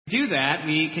do that,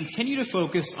 we continue to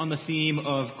focus on the theme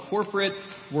of corporate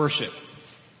worship.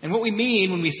 And what we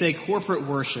mean when we say corporate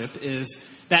worship is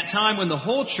that time when the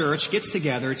whole church gets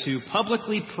together to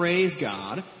publicly praise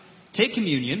God, take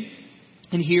communion,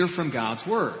 and hear from God's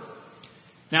Word.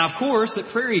 Now, of course,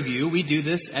 at Prairie View, we do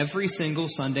this every single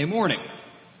Sunday morning.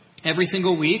 Every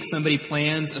single week, somebody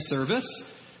plans a service,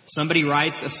 somebody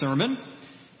writes a sermon,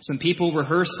 some people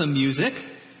rehearse some music,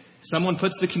 someone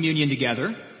puts the communion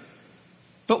together.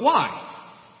 But why?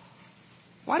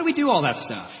 Why do we do all that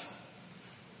stuff?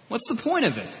 What's the point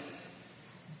of it?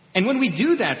 And when we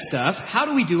do that stuff, how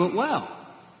do we do it well?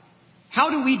 How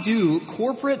do we do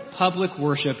corporate public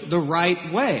worship the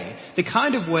right way, the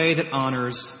kind of way that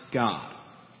honors God?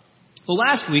 Well,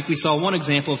 last week we saw one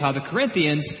example of how the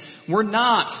Corinthians were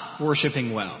not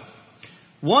worshiping well.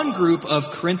 One group of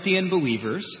Corinthian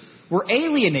believers were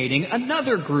alienating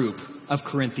another group of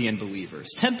Corinthian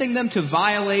believers, tempting them to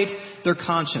violate their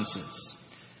consciences.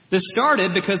 This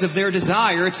started because of their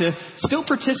desire to still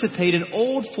participate in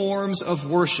old forms of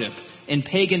worship in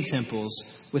pagan temples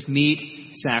with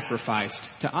meat sacrificed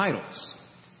to idols.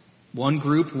 One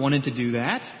group wanted to do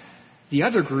that. The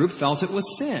other group felt it was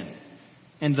sin,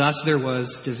 and thus there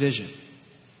was division.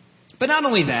 But not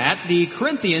only that, the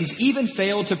Corinthians even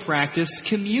failed to practice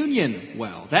communion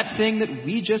well, that thing that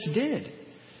we just did.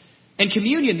 In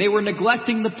communion, they were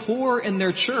neglecting the poor in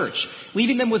their church,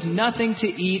 leaving them with nothing to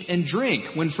eat and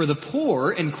drink, when for the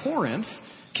poor in Corinth,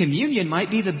 communion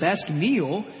might be the best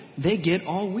meal they get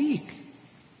all week.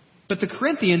 But the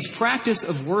Corinthians' practice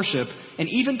of worship and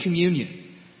even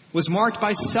communion was marked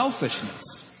by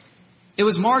selfishness. It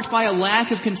was marked by a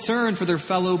lack of concern for their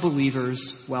fellow believers'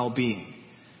 well-being.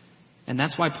 And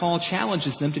that's why Paul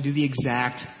challenges them to do the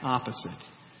exact opposite,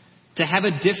 to have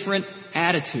a different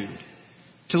attitude,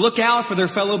 to look out for their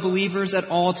fellow believers at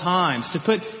all times, to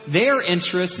put their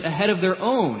interests ahead of their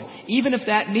own, even if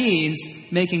that means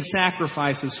making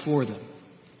sacrifices for them.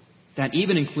 That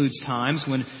even includes times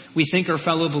when we think our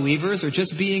fellow believers are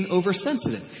just being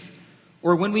oversensitive,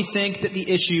 or when we think that the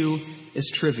issue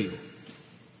is trivial.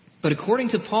 But according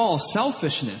to Paul,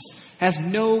 selfishness has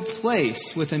no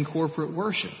place within corporate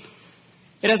worship.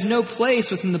 It has no place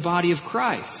within the body of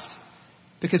Christ,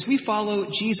 because we follow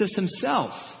Jesus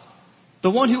himself,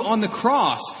 the one who on the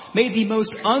cross made the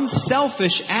most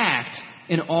unselfish act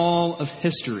in all of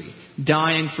history,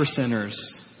 dying for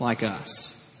sinners like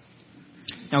us.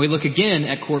 Now we look again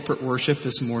at corporate worship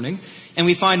this morning, and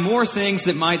we find more things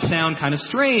that might sound kind of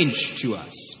strange to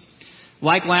us.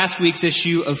 Like last week's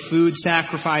issue of food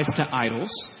sacrificed to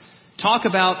idols, talk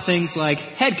about things like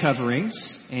head coverings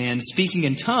and speaking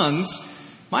in tongues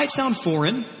might sound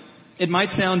foreign. It might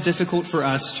sound difficult for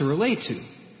us to relate to.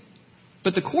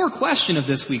 But the core question of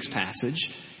this week's passage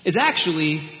is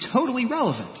actually totally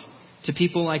relevant to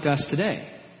people like us today.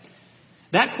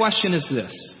 That question is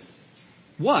this: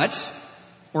 what,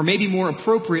 or maybe more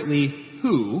appropriately,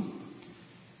 who,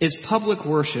 is public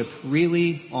worship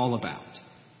really all about?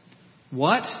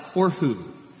 What or who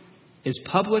is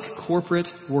public corporate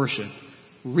worship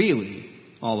really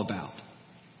all about?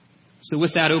 So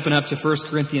with that, open up to 1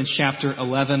 Corinthians chapter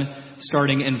 11,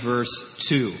 starting in verse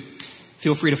 2.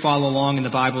 Feel free to follow along in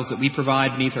the Bibles that we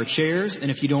provide beneath our chairs.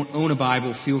 And if you don't own a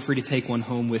Bible, feel free to take one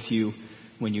home with you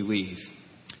when you leave.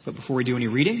 But before we do any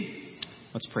reading,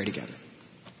 let's pray together.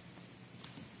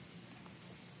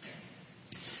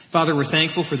 Father, we're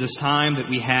thankful for this time that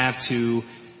we have to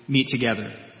meet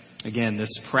together. Again,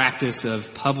 this practice of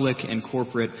public and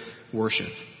corporate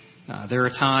worship. There are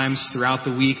times throughout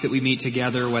the week that we meet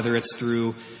together, whether it's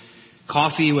through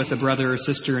coffee with a brother or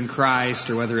sister in Christ,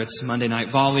 or whether it's Monday night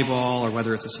volleyball, or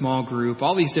whether it's a small group,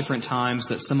 all these different times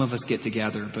that some of us get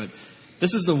together. But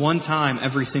this is the one time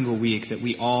every single week that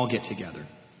we all get together,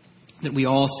 that we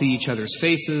all see each other's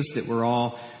faces, that we're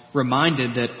all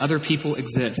reminded that other people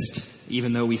exist,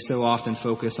 even though we so often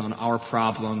focus on our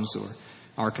problems or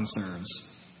our concerns.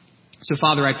 So,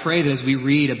 Father, I pray that as we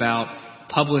read about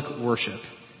public worship,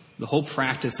 the whole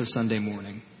practice of Sunday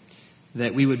morning,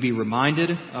 that we would be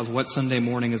reminded of what Sunday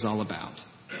morning is all about,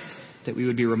 that we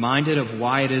would be reminded of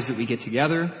why it is that we get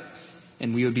together,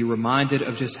 and we would be reminded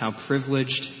of just how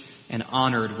privileged and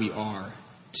honored we are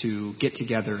to get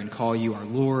together and call you our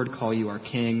Lord, call you our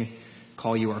King,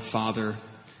 call you our Father.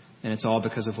 And it's all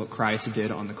because of what Christ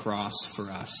did on the cross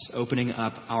for us, opening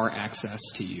up our access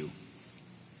to you.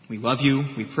 We love you.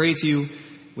 We praise you.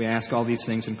 We ask all these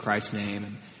things in Christ's name,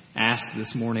 and ask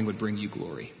this morning would bring you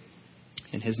glory.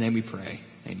 In his name we pray.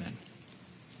 Amen.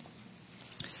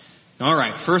 All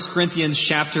right. 1 Corinthians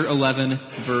chapter 11,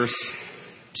 verse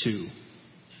 2.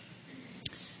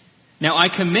 Now I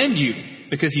commend you,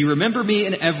 because you remember me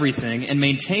in everything and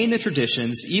maintain the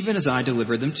traditions even as I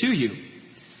delivered them to you.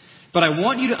 But I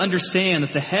want you to understand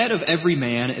that the head of every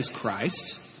man is Christ,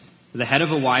 the head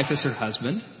of a wife is her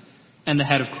husband, and the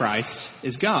head of Christ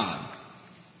is God.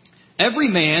 Every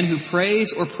man who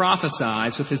prays or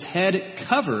prophesies with his head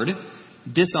covered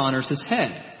dishonors his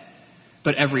head.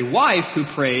 But every wife who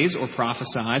prays or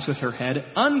prophesies with her head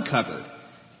uncovered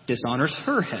dishonors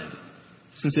her head,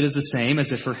 since it is the same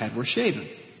as if her head were shaven.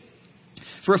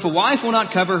 For if a wife will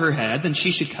not cover her head, then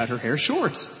she should cut her hair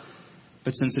short.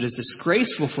 But since it is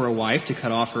disgraceful for a wife to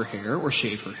cut off her hair or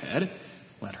shave her head,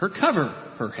 let her cover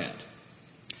her head.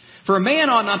 For a man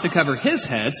ought not to cover his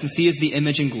head, since he is the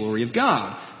image and glory of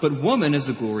God, but woman is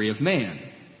the glory of man.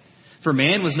 For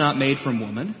man was not made from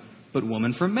woman, but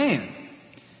woman from man.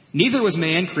 Neither was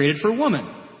man created for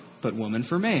woman, but woman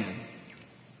for man.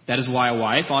 That is why a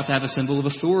wife ought to have a symbol of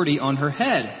authority on her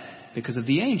head, because of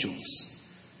the angels.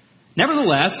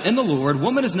 Nevertheless, in the Lord,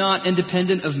 woman is not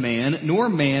independent of man, nor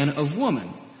man of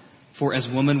woman. For as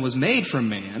woman was made from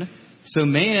man, so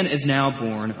man is now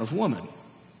born of woman.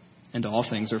 And all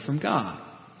things are from God.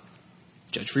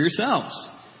 Judge for yourselves.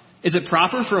 Is it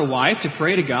proper for a wife to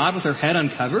pray to God with her head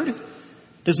uncovered?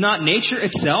 Does not nature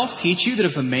itself teach you that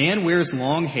if a man wears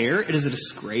long hair, it is a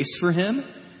disgrace for him?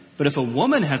 But if a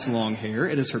woman has long hair,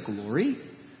 it is her glory?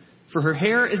 For her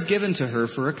hair is given to her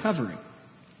for a covering.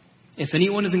 If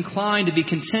anyone is inclined to be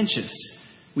contentious,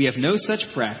 we have no such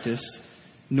practice,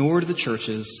 nor do the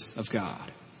churches of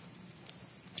God.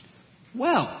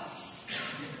 Well,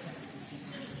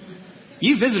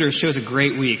 you visitors chose a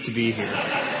great week to be here.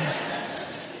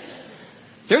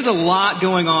 There's a lot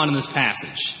going on in this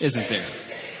passage, isn't there?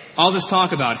 All this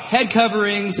talk about head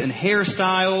coverings and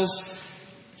hairstyles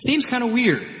seems kind of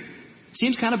weird.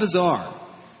 Seems kind of bizarre.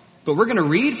 But we're going to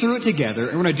read through it together,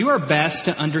 and we're going to do our best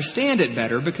to understand it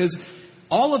better, because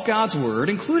all of God's Word,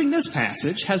 including this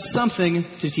passage, has something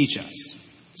to teach us.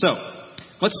 So,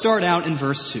 let's start out in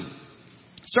verse 2.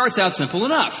 Starts out simple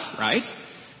enough, right?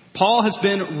 Paul has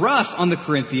been rough on the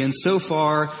Corinthians so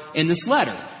far in this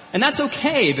letter. And that's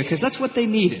okay, because that's what they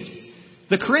needed.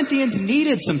 The Corinthians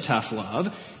needed some tough love,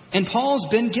 and Paul's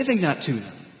been giving that to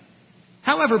them.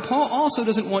 However, Paul also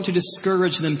doesn't want to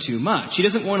discourage them too much. He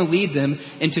doesn't want to lead them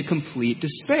into complete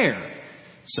despair.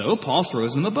 So Paul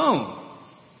throws them a bone.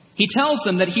 He tells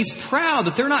them that he's proud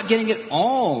that they're not getting it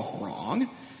all wrong.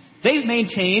 They've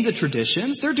maintained the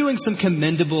traditions. They're doing some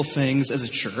commendable things as a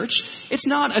church. It's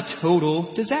not a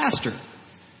total disaster.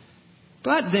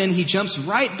 But then he jumps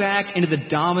right back into the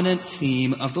dominant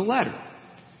theme of the letter.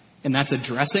 And that's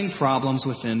addressing problems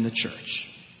within the church.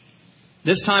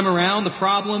 This time around, the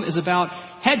problem is about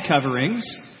head coverings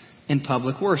in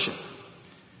public worship.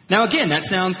 Now again, that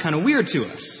sounds kind of weird to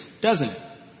us, doesn't it?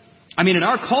 I mean, in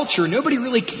our culture, nobody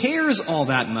really cares all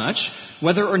that much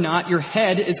whether or not your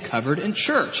head is covered in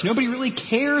church. Nobody really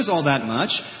cares all that much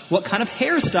what kind of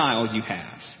hairstyle you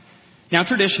have. Now,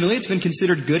 traditionally, it's been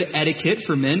considered good etiquette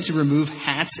for men to remove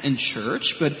hats in church,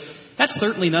 but that's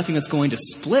certainly nothing that's going to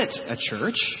split a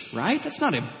church, right? That's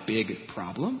not a big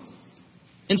problem.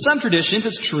 In some traditions,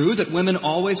 it's true that women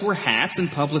always wear hats in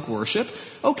public worship.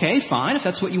 Okay, fine, if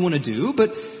that's what you want to do, but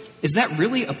is that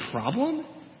really a problem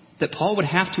that Paul would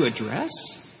have to address?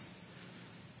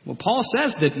 Well, Paul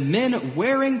says that men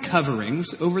wearing coverings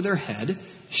over their head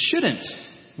shouldn't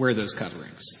wear those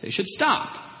coverings. They should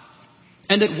stop.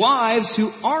 And that wives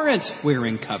who aren't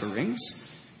wearing coverings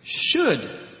should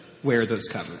wear those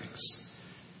coverings.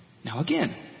 Now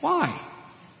again, why?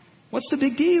 What's the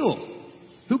big deal?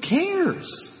 Who cares?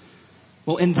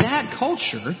 Well, in that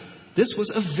culture, this was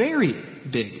a very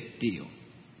big deal.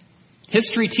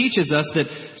 History teaches us that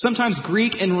sometimes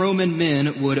Greek and Roman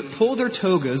men would pull their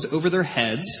togas over their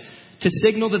heads to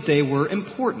signal that they were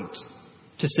important,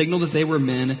 to signal that they were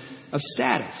men of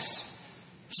status.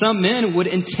 Some men would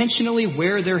intentionally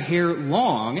wear their hair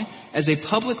long as a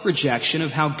public rejection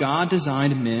of how God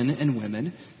designed men and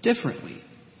women differently.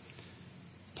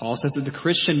 Paul says that the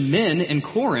Christian men in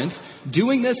Corinth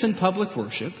doing this in public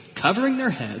worship, covering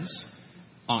their heads,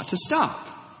 ought to stop.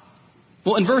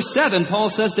 Well, in verse 7,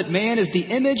 Paul says that man is the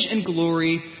image and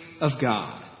glory of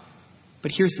God.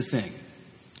 But here's the thing.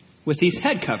 With these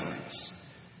head coverings,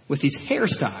 with these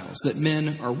hairstyles that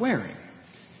men are wearing,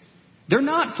 they're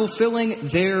not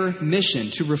fulfilling their mission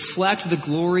to reflect the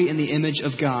glory and the image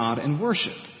of God in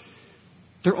worship.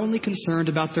 They're only concerned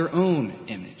about their own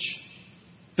image.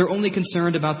 They're only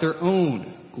concerned about their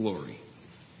own glory.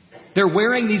 They're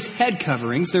wearing these head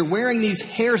coverings, they're wearing these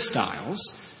hairstyles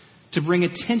to bring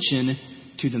attention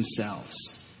to themselves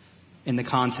in the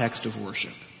context of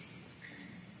worship.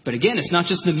 But again, it's not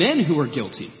just the men who are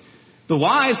guilty. The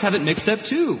wives have it mixed up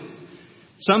too.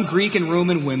 Some Greek and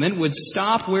Roman women would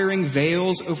stop wearing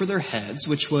veils over their heads,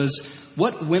 which was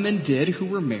what women did who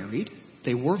were married.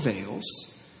 They wore veils.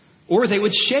 Or they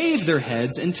would shave their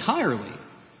heads entirely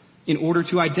in order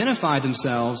to identify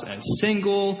themselves as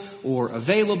single or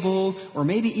available, or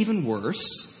maybe even worse,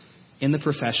 in the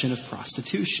profession of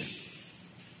prostitution.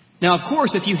 Now, of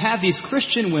course, if you have these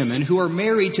Christian women who are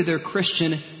married to their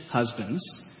Christian husbands,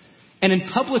 and in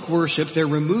public worship they're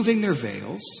removing their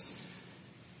veils,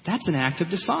 that's an act of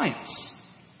defiance.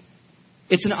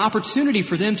 It's an opportunity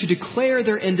for them to declare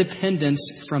their independence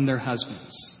from their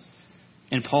husbands.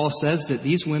 And Paul says that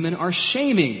these women are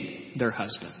shaming their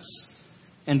husbands,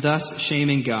 and thus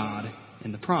shaming God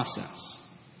in the process.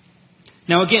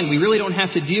 Now again, we really don't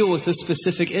have to deal with this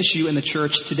specific issue in the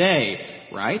church today,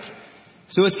 right?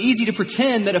 So it's easy to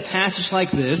pretend that a passage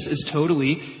like this is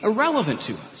totally irrelevant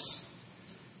to us.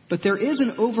 But there is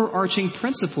an overarching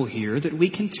principle here that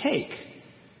we can take.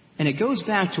 And it goes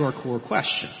back to our core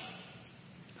question.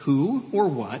 Who or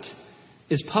what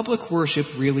is public worship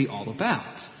really all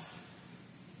about?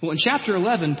 Well, in chapter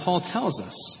 11, Paul tells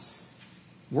us,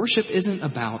 worship isn't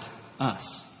about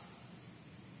us.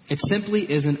 It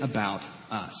simply isn't about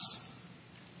us.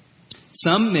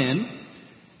 Some men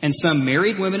and some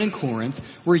married women in Corinth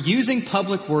were using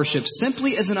public worship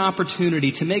simply as an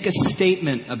opportunity to make a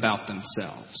statement about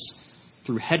themselves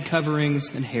through head coverings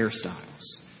and hairstyles.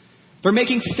 They're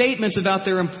making statements about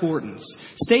their importance,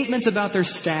 statements about their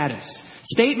status,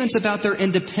 statements about their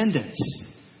independence.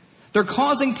 They're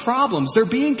causing problems. They're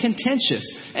being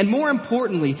contentious. And more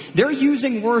importantly, they're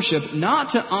using worship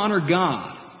not to honor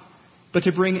God, but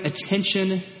to bring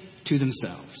attention to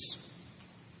themselves.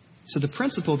 So the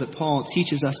principle that Paul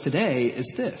teaches us today is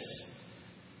this,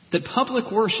 that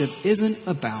public worship isn't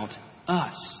about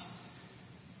us.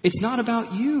 It's not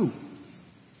about you.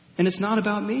 And it's not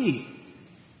about me.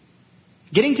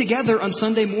 Getting together on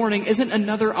Sunday morning isn't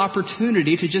another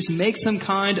opportunity to just make some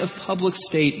kind of public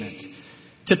statement,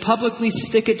 to publicly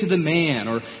stick it to the man,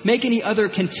 or make any other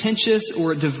contentious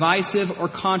or divisive or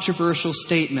controversial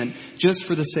statement just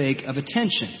for the sake of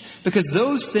attention. Because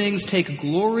those things take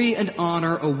glory and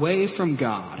honor away from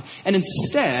God, and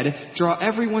instead draw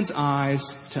everyone's eyes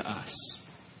to us.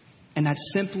 And that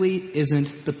simply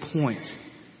isn't the point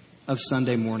of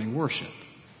Sunday morning worship.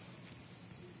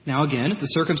 Now again, the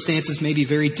circumstances may be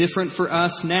very different for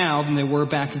us now than they were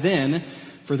back then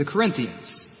for the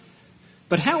Corinthians.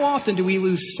 But how often do we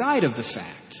lose sight of the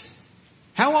fact?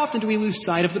 How often do we lose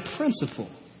sight of the principle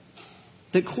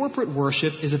that corporate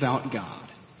worship is about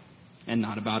God and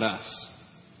not about us?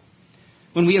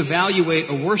 When we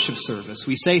evaluate a worship service,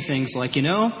 we say things like,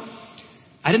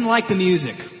 I didn't like the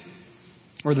music,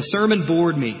 or the sermon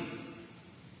bored me.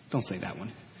 Don't say that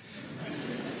one.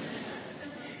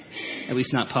 At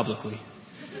least not publicly.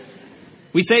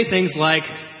 We say things like,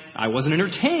 I wasn't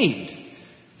entertained.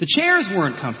 The chairs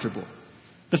weren't comfortable.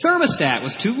 The thermostat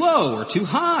was too low or too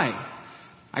high.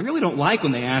 I really don't like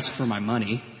when they ask for my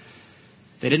money.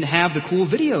 They didn't have the cool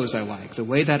videos I like, the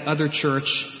way that other church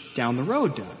down the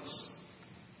road does.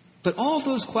 But all of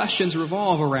those questions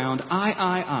revolve around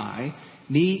I,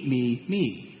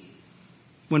 me.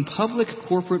 When public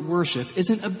corporate worship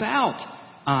isn't about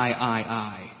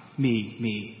I,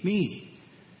 me.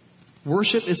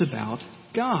 Worship is about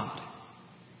God.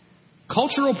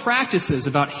 Cultural practices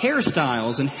about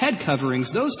hairstyles and head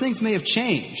coverings, those things may have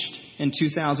changed in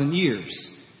 2,000 years.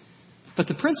 But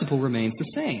the principle remains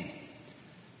the same.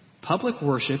 Public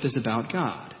worship is about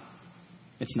God.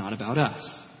 It's not about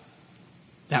us.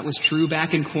 That was true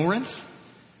back in Corinth,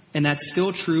 and that's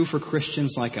still true for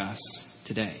Christians like us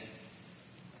today.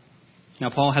 Now,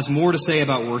 Paul has more to say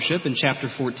about worship in chapter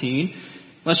 14.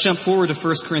 Let's jump forward to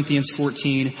 1 Corinthians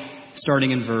 14, starting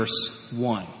in verse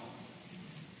 1.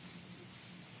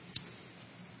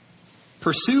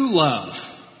 Pursue love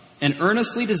and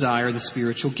earnestly desire the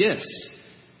spiritual gifts,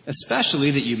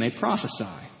 especially that you may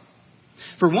prophesy.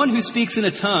 For one who speaks in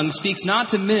a tongue speaks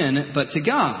not to men, but to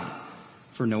God.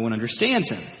 For no one understands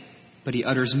him, but he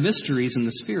utters mysteries in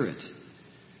the Spirit.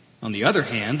 On the other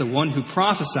hand, the one who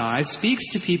prophesies speaks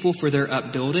to people for their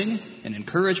upbuilding and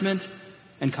encouragement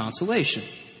and consolation.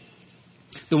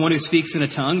 The one who speaks in a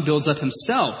tongue builds up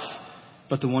himself,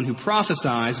 but the one who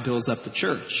prophesies builds up the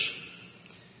church.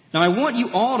 Now I want you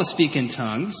all to speak in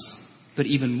tongues, but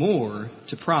even more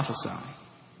to prophesy.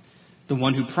 The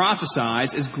one who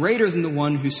prophesies is greater than the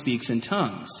one who speaks in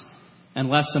tongues,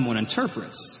 unless someone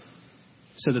interprets,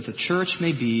 so that the church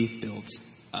may be built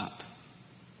up.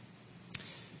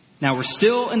 Now we're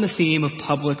still in the theme of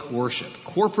public worship,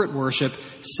 corporate worship,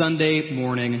 Sunday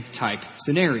morning type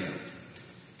scenario.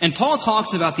 And Paul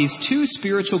talks about these two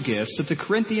spiritual gifts that the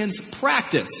Corinthians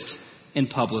practiced in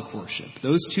public worship.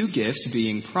 Those two gifts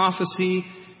being prophecy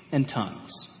and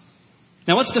tongues.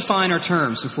 Now let's define our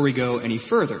terms before we go any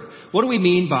further. What do we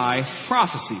mean by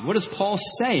prophecy? What is Paul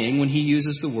saying when he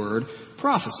uses the word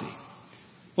prophecy?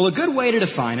 Well, a good way to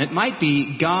define it might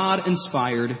be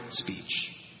God-inspired speech.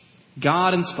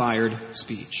 God-inspired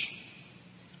speech.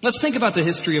 Let's think about the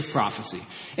history of prophecy.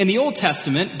 In the Old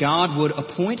Testament, God would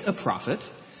appoint a prophet.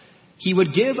 He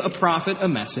would give a prophet a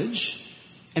message,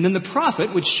 and then the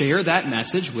prophet would share that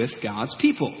message with God's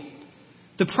people.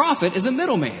 The prophet is a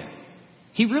middleman.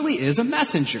 He really is a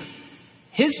messenger.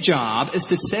 His job is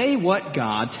to say what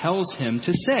God tells him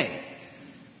to say.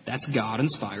 That's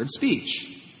God-inspired speech.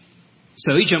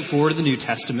 So you jump forward to the New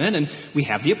Testament, and we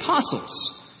have the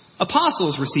apostles.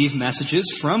 Apostles receive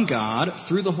messages from God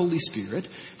through the Holy Spirit.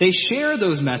 They share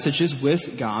those messages with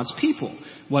God's people,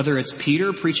 whether it's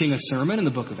Peter preaching a sermon in the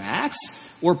book of Acts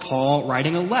or Paul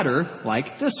writing a letter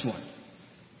like this one.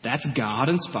 That's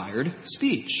God-inspired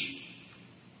speech.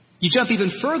 You jump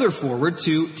even further forward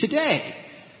to today.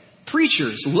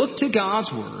 Preachers look to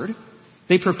God's word,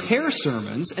 they prepare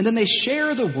sermons, and then they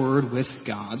share the word with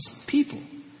God's people.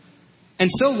 And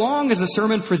so long as a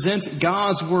sermon presents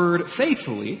God's word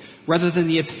faithfully, rather than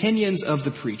the opinions of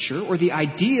the preacher or the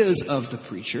ideas of the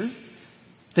preacher,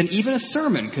 then even a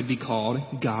sermon could be called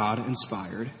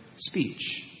God-inspired speech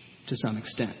to some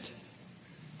extent.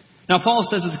 Now, Paul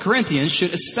says that the Corinthians should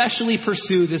especially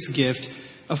pursue this gift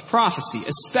of prophecy,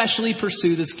 especially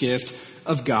pursue this gift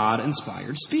of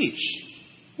God-inspired speech.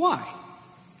 Why?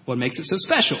 What makes it so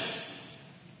special?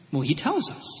 Well, he tells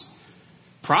us.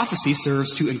 Prophecy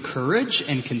serves to encourage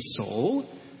and console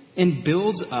and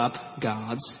builds up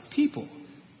God's people.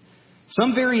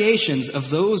 Some variations of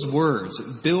those words,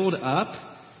 build up,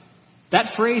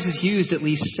 that phrase is used at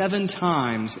least 7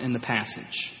 times in the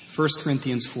passage, 1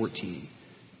 Corinthians 14.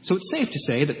 So it's safe to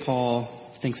say that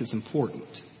Paul thinks it's important.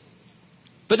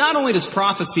 But not only does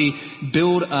prophecy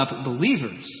build up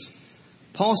believers,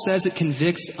 Paul says it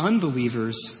convicts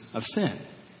unbelievers of sin.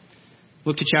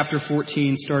 Look to chapter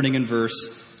 14, starting in verse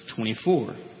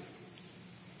 24.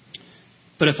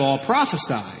 But if all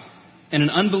prophesy, and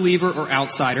an unbeliever or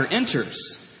outsider enters,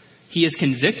 he is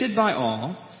convicted by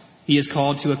all, he is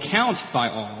called to account by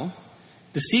all,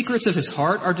 the secrets of his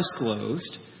heart are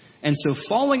disclosed, and so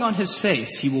falling on his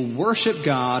face, he will worship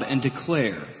God and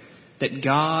declare that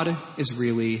God is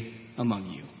really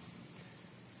among you.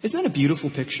 Isn't that a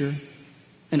beautiful picture?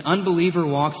 An unbeliever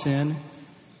walks in,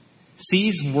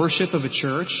 sees worship of a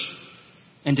church,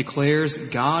 and declares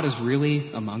God is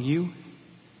really among you.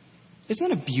 Isn't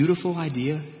that a beautiful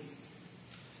idea?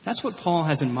 That's what Paul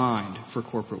has in mind for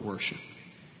corporate worship.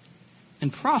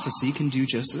 And prophecy can do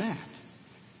just that.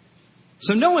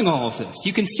 So knowing all of this,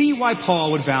 you can see why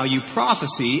Paul would value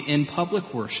prophecy in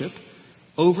public worship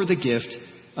over the gift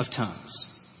of tongues.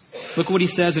 Look what he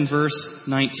says in verse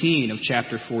 19 of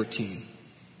chapter 14.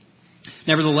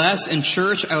 Nevertheless, in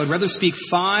church, I would rather speak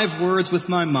 5 words with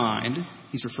my mind,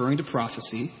 he's referring to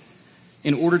prophecy,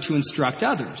 in order to instruct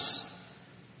others,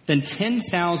 than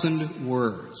 10,000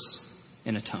 words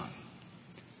in a tongue.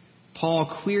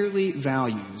 Paul clearly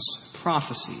values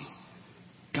prophecy,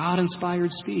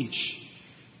 God-inspired speech,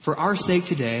 for our sake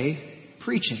today,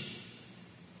 preaching,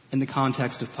 in the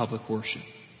context of public worship.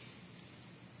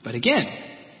 But again,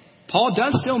 Paul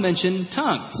does still mention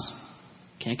tongues.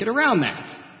 Can't get around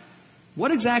that.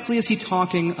 What exactly is he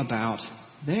talking about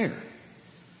there?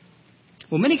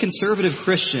 Well, many conservative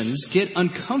Christians get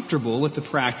uncomfortable with the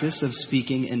practice of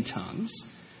speaking in tongues,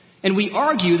 and we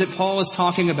argue that Paul is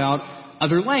talking about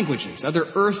other languages, other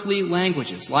earthly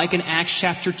languages, like in Acts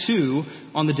chapter 2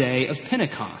 on the day of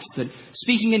Pentecost, that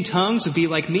speaking in tongues would be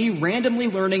like me randomly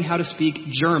learning how to speak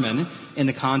German in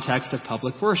the context of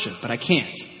public worship, but I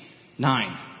can't.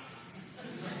 9.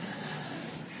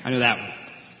 I know that one.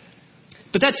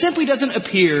 But that simply doesn't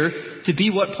appear to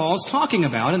be what Paul's talking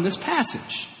about in this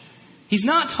passage. He's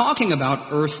not talking about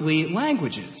earthly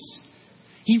languages.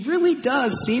 He really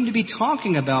does seem to be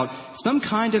talking about some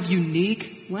kind of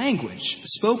unique language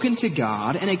spoken to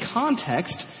God in a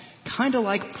context kind of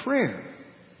like prayer.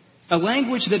 A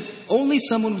language that only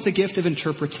someone with the gift of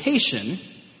interpretation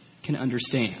can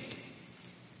understand.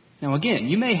 Now again,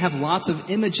 you may have lots of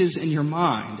images in your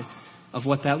mind of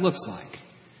what that looks like.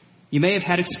 You may have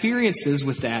had experiences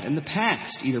with that in the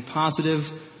past, either positive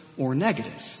or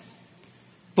negative.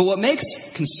 But what makes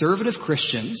conservative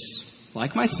Christians,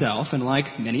 like myself and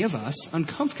like many of us,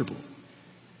 uncomfortable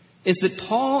is that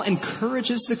Paul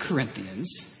encourages the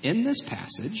Corinthians in this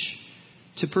passage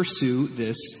to pursue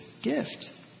this gift.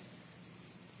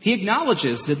 He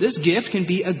acknowledges that this gift can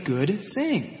be a good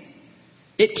thing.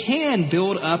 it can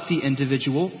build up the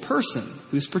individual person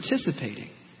who's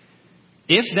participating.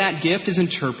 If that gift is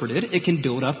interpreted, it can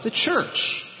build up the church.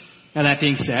 Now, that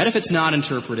being said, if it's not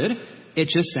interpreted, it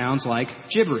just sounds like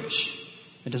gibberish.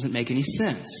 It doesn't make any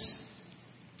sense.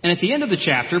 And at the end of the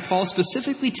chapter, Paul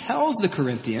specifically tells the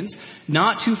Corinthians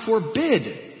not to forbid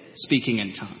speaking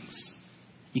in tongues.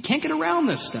 You can't get around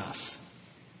this stuff.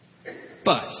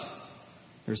 But,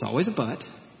 there's always a but,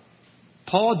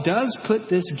 Paul does put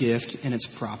this gift in its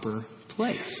proper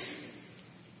place.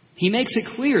 He makes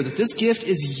it clear that this gift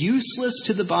is useless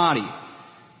to the body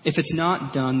if it's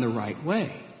not done the right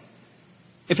way.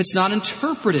 If it's not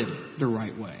interpreted the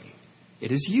right way,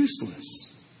 it is useless.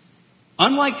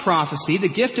 Unlike prophecy,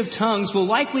 the gift of tongues will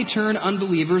likely turn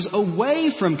unbelievers away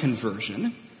from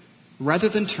conversion rather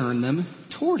than turn them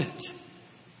toward it.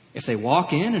 If they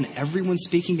walk in and everyone's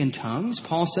speaking in tongues,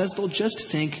 Paul says they'll just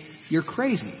think you're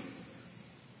crazy.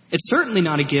 It's certainly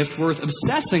not a gift worth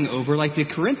obsessing over like the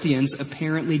Corinthians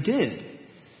apparently did.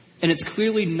 And it's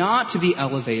clearly not to be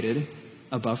elevated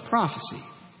above prophecy.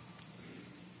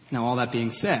 Now, all that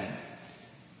being said,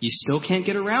 you still can't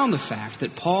get around the fact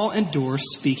that Paul endorsed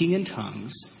speaking in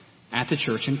tongues at the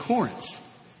church in Corinth,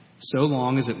 so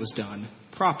long as it was done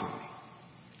properly.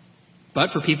 But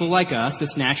for people like us,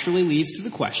 this naturally leads to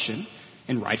the question,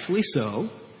 and rightfully so,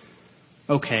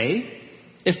 okay,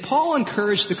 if Paul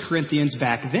encouraged the Corinthians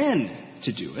back then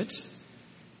to do it,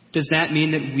 does that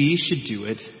mean that we should do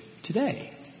it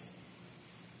today?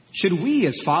 Should we,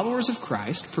 as followers of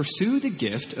Christ, pursue the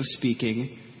gift of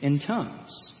speaking in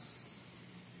tongues?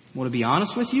 Well, to be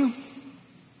honest with you,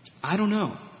 I don't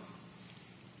know.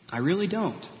 I really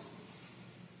don't.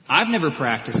 I've never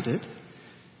practiced it.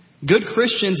 Good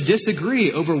Christians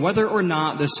disagree over whether or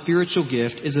not the spiritual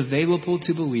gift is available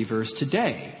to believers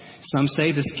today. Some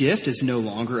say this gift is no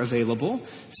longer available.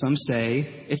 Some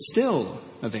say it's still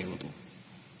available.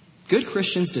 Good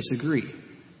Christians disagree.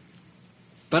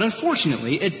 But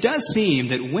unfortunately, it does seem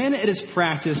that when it is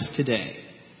practiced today,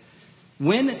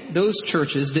 when those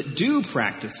churches that do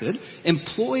practice it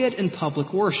employ it in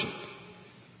public worship,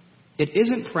 it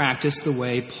isn't practiced the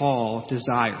way Paul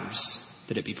desires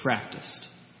that it be practiced.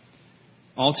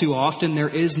 All too often, there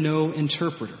is no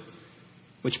interpreter,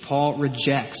 which Paul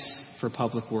rejects for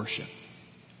public worship.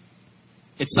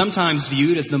 It's sometimes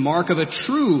viewed as the mark of a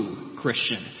true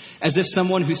Christian, as if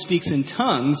someone who speaks in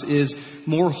tongues is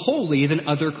more holy than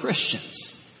other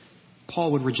Christians.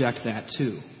 Paul would reject that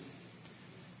too.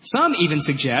 Some even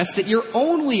suggest that you're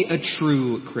only a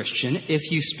true Christian if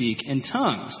you speak in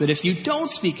tongues, that if you don't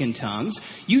speak in tongues,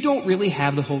 you don't really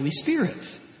have the Holy Spirit.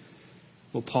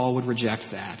 Well, Paul would reject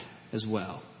that as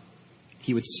well.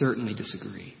 He would certainly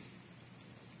disagree.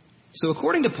 So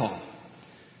according to Paul,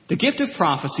 the gift of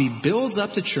prophecy builds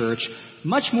up the church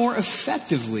much more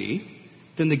effectively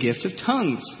than the gift of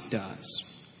tongues does.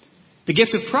 The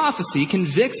gift of prophecy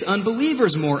convicts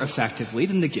unbelievers more effectively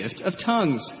than the gift of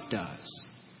tongues does.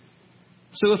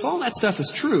 So if all that stuff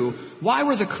is true, why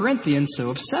were the Corinthians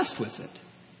so obsessed with it?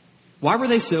 Why were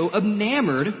they so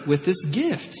enamored with this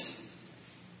gift?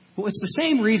 Well, it's the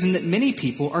same reason that many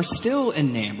people are still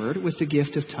enamored with the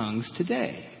gift of tongues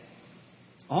today.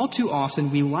 All too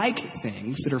often, we like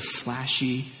things that are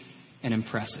flashy and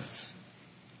impressive.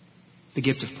 The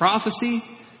gift of prophecy,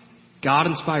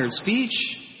 God-inspired speech,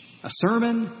 a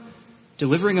sermon,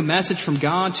 delivering a message from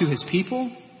God to his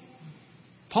people.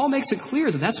 Paul makes it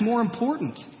clear that that's more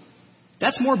important.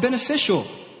 That's more beneficial.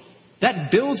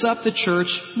 That builds up the church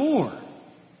more.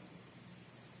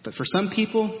 But for some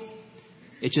people,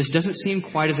 it just doesn't seem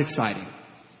quite as exciting.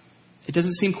 It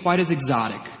doesn't seem quite as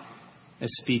exotic as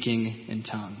speaking in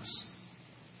tongues.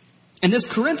 And this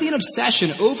Corinthian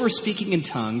obsession over speaking in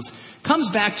tongues comes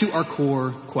back to our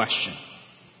core question.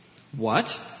 What,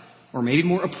 or maybe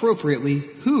more appropriately,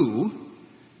 who,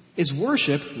 is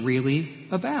worship really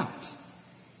about?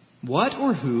 What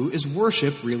or who is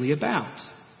worship really about?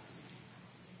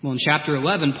 Well, in chapter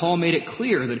 11, Paul made it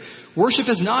clear that worship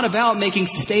is not about making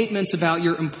statements about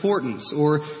your importance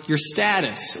or your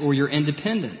status or your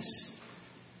independence.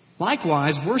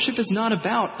 Likewise, worship is not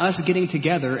about us getting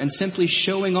together and simply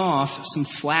showing off some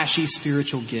flashy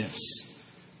spiritual gifts,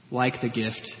 like the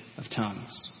gift of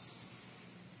tongues.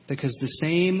 Because the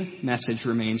same message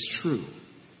remains true,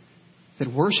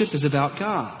 that worship is about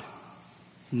God,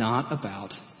 not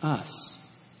about us.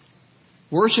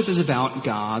 Worship is about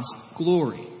God's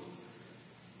glory.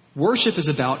 Worship is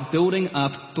about building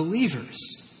up believers.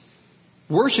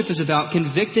 Worship is about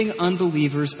convicting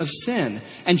unbelievers of sin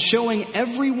and showing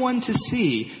everyone to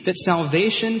see that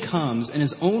salvation comes and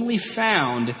is only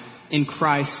found in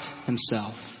Christ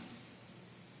himself.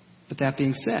 But that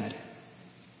being said,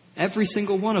 every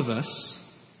single one of us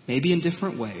maybe in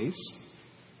different ways,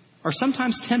 are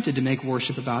sometimes tempted to make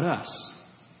worship about us,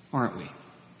 aren't we?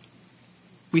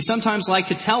 We sometimes like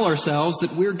to tell ourselves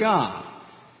that we're God,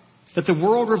 that the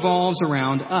world revolves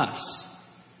around us,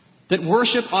 that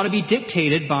worship ought to be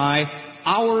dictated by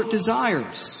our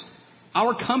desires,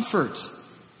 our comfort,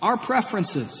 our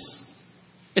preferences.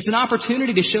 It's an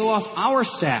opportunity to show off our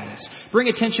status, bring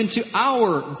attention to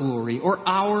our glory or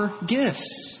our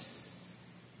gifts.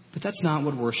 But that's not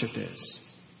what worship is.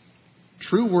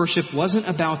 True worship wasn't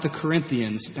about the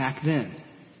Corinthians back then,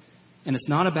 and it's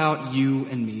not about you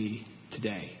and me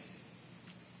today.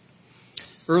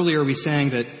 Earlier we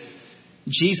sang that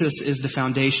Jesus is the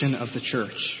foundation of the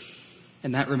church,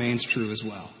 and that remains true as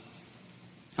well.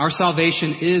 Our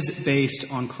salvation is based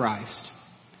on Christ.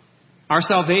 Our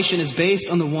salvation is based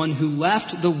on the one who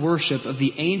left the worship of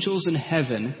the angels in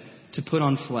heaven to put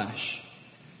on flesh.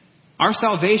 Our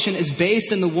salvation is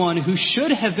based on the one who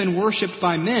should have been worshipped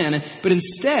by men, but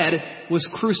instead was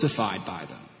crucified by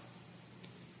them.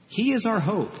 He is our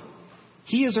hope.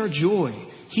 He is our joy.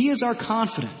 He is our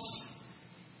confidence,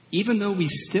 even though we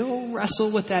still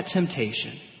wrestle with that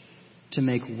temptation to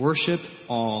make worship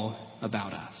all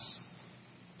about us.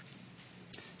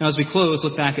 Now, as we close,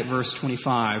 look back at verse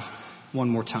 25 one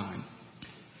more time.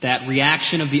 That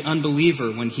reaction of the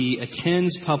unbeliever when he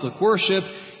attends public worship,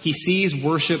 he sees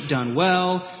worship done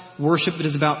well, worship that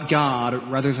is about God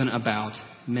rather than about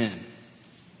men.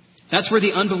 That's where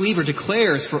the unbeliever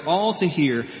declares for all to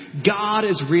hear, God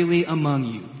is really among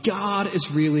you. God is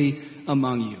really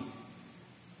among you.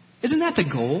 Isn't that the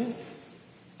goal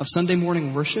of Sunday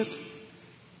morning worship?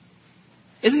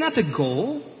 Isn't that the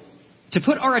goal? To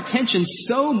put our attention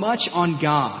so much on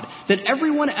God that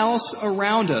everyone else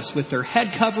around us with their head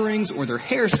coverings or their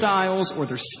hairstyles or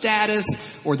their status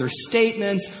or their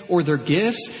statements or their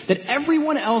gifts, that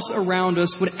everyone else around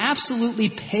us would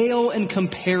absolutely pale in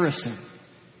comparison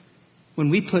when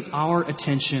we put our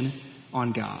attention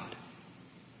on God,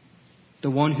 the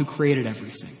one who created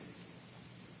everything,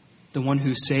 the one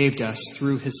who saved us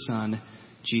through his Son,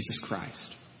 Jesus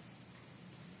Christ.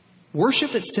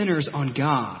 Worship that centers on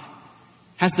God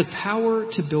has the power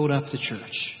to build up the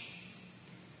church.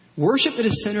 Worship that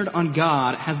is centered on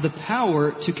God has the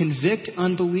power to convict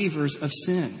unbelievers of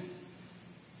sin.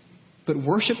 But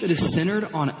worship that is centered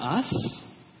on us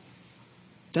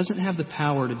doesn't have the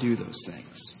power to do those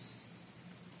things.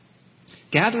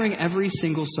 Gathering every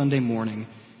single Sunday morning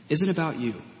isn't about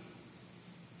you.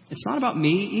 It's not about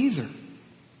me either.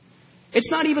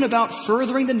 It's not even about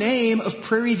furthering the name of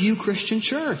Prairie View Christian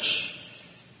Church.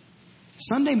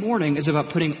 Sunday morning is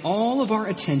about putting all of our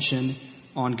attention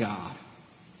on God.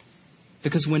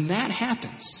 Because when that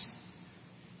happens,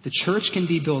 the church can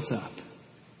be built up.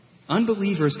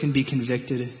 Unbelievers can be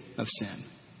convicted of sin.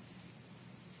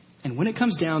 And when it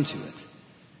comes down to it,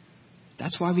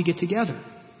 that's why we get together.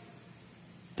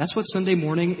 That's what Sunday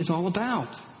morning is all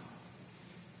about.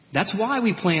 That's why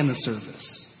we plan the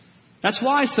service. That's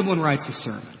why someone writes a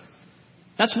sermon.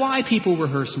 That's why people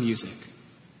rehearse music.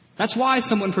 That's why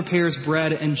someone prepares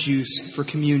bread and juice for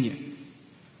communion.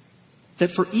 That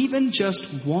for even just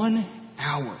 1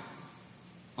 hour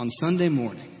on Sunday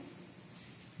morning,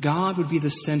 God would be the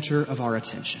center of our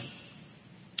attention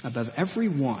above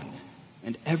everyone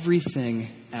and everything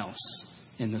else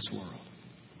in this world.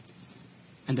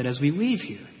 And that as we leave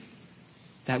here,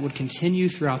 that would continue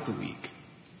throughout the week.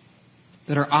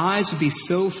 That our eyes would be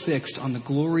so fixed on the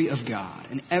glory of God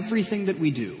and everything that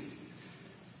we do,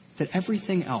 that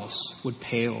everything else would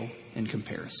pale in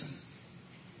comparison.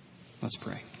 Let's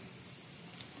pray.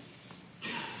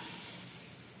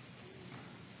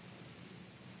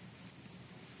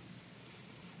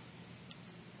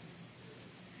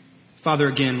 Father,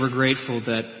 again, we're grateful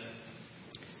that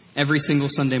every single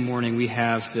Sunday morning we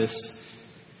have this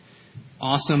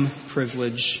awesome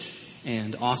privilege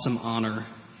and awesome honor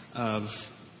of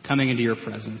coming into your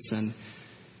presence. And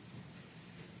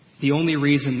the only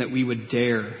reason that we would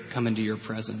dare come into your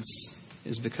presence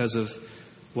is because of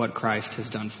what Christ has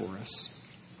done for us.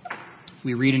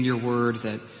 We read in your word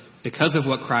that because of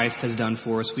what Christ has done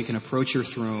for us, we can approach your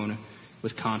throne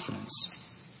with confidence.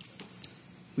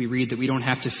 We read that we don't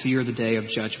have to fear the day of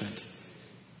judgment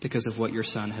because of what your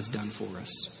Son has done for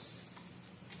us.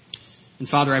 And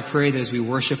Father, I pray that as we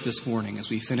worship this morning, as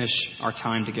we finish our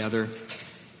time together,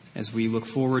 as we look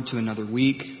forward to another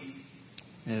week,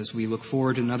 as we look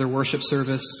forward to another worship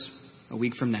service a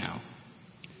week from now,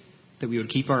 that we would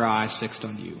keep our eyes fixed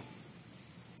on you,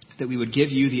 that we would give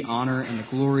you the honor and the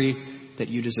glory that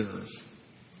you deserve,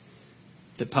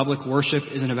 that public worship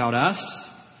isn't about us,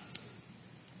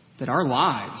 that our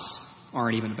lives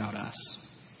aren't even about us,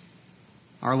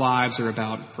 Our lives are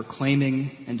about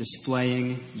proclaiming and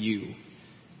displaying you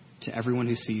to everyone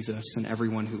who sees us and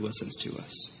everyone who listens to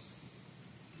us.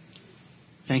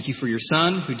 Thank you for your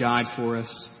Son who died for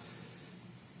us,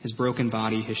 his broken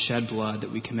body, his shed blood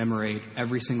that we commemorate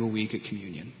every single week at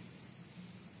communion.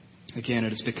 Again,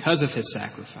 it is because of his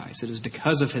sacrifice, it is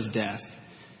because of his death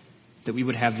that we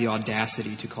would have the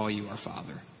audacity to call you our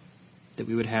Father, that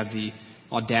we would have the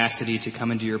audacity to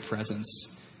come into your presence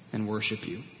and worship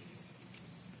you.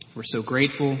 We're so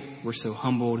grateful, we're so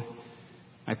humbled.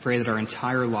 I pray that our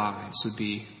entire lives would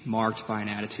be marked by an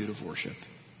attitude of worship.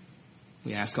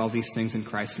 We ask all these things in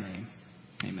Christ's name.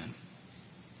 Amen.